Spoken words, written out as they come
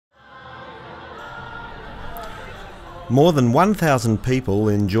More than 1,000 people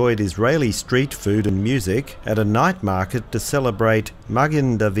enjoyed Israeli street food and music at a night market to celebrate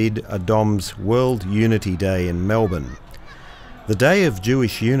Magen Adom's World Unity Day in Melbourne. The Day of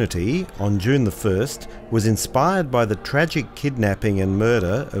Jewish Unity, on June the 1st, was inspired by the tragic kidnapping and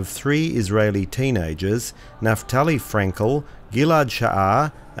murder of 3 Israeli teenagers, Naftali Frankel, Gilad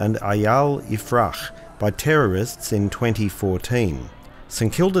Sha'ar and Eyal Ifrach, by terrorists in 2014.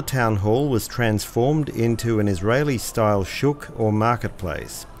 St Kilda Town Hall was transformed into an Israeli-style shuk or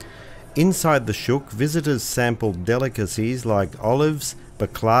marketplace. Inside the shuk, visitors sampled delicacies like olives,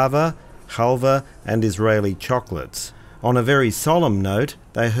 baklava, halva and Israeli chocolates. On a very solemn note,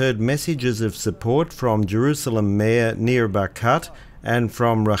 they heard messages of support from Jerusalem Mayor Nir Barkat and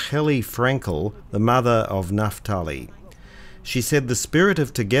from Racheli Frankel, the mother of Naftali. She said the spirit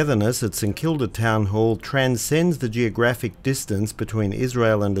of togetherness at St Kilda Town Hall transcends the geographic distance between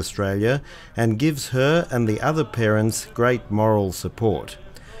Israel and Australia and gives her and the other parents great moral support.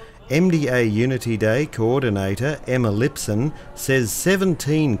 MDA Unity Day coordinator Emma Lipson says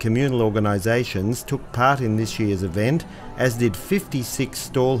 17 communal organisations took part in this year's event, as did 56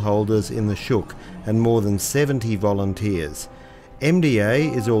 stallholders in the shuk and more than 70 volunteers.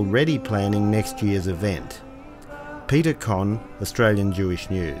 MDA is already planning next year's event. Peter Conn, Australian Jewish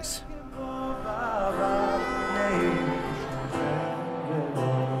News.